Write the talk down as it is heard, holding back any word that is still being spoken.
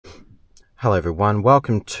Hello everyone,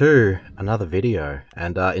 welcome to another video,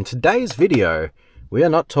 and in today's video we are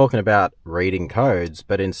not talking about reading codes,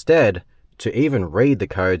 but instead, to even read the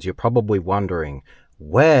codes, you're probably wondering,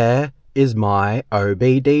 where is my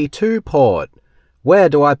OBD2 port? Where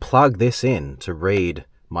do I plug this in to read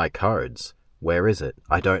my codes? Where is it?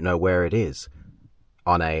 I don't know where it is.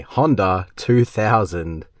 On a Honda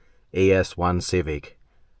 2000 ES1 Civic,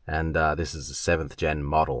 and this is the 7th gen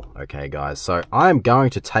model. Okay guys, so I'm going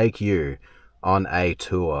to take you on a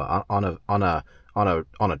tour, on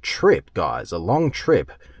a trip, guys, a long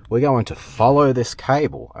trip. We're going to follow this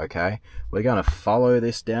cable, okay? We're going to follow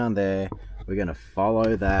this down there. We're going to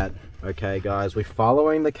follow that, okay guys? We're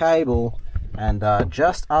following the cable, and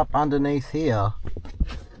just up underneath here,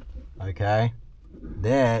 okay,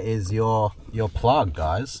 there is your plug,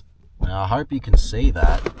 guys. Now I hope you can see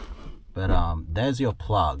that, but there's your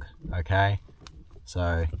plug, okay?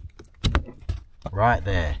 So right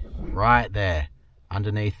there,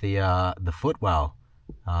 underneath the footwell.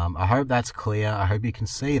 I hope that's clear. I hope you can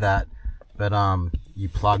see that, but you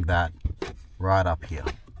plug that right up here,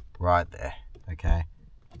 right there, okay,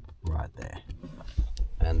 right there.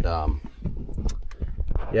 And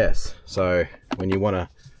yes, so when you want to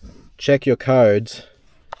check your codes,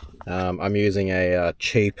 I'm using a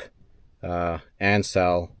cheap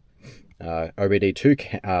Ansel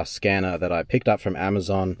OBD2 scanner that I picked up from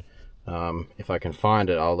Amazon. If I can find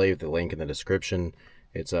it, I'll leave the link in the description.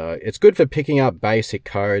 It's good for picking up basic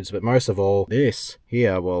codes, but most of all, this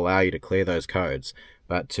here will allow you to clear those codes.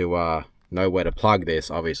 But to know where to plug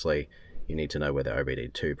this, obviously, you need to know where the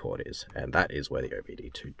OBD2 port is, and that is where the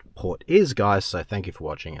OBD2 port is, guys. So thank you for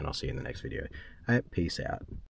watching, and I'll see you in the next video. Peace out.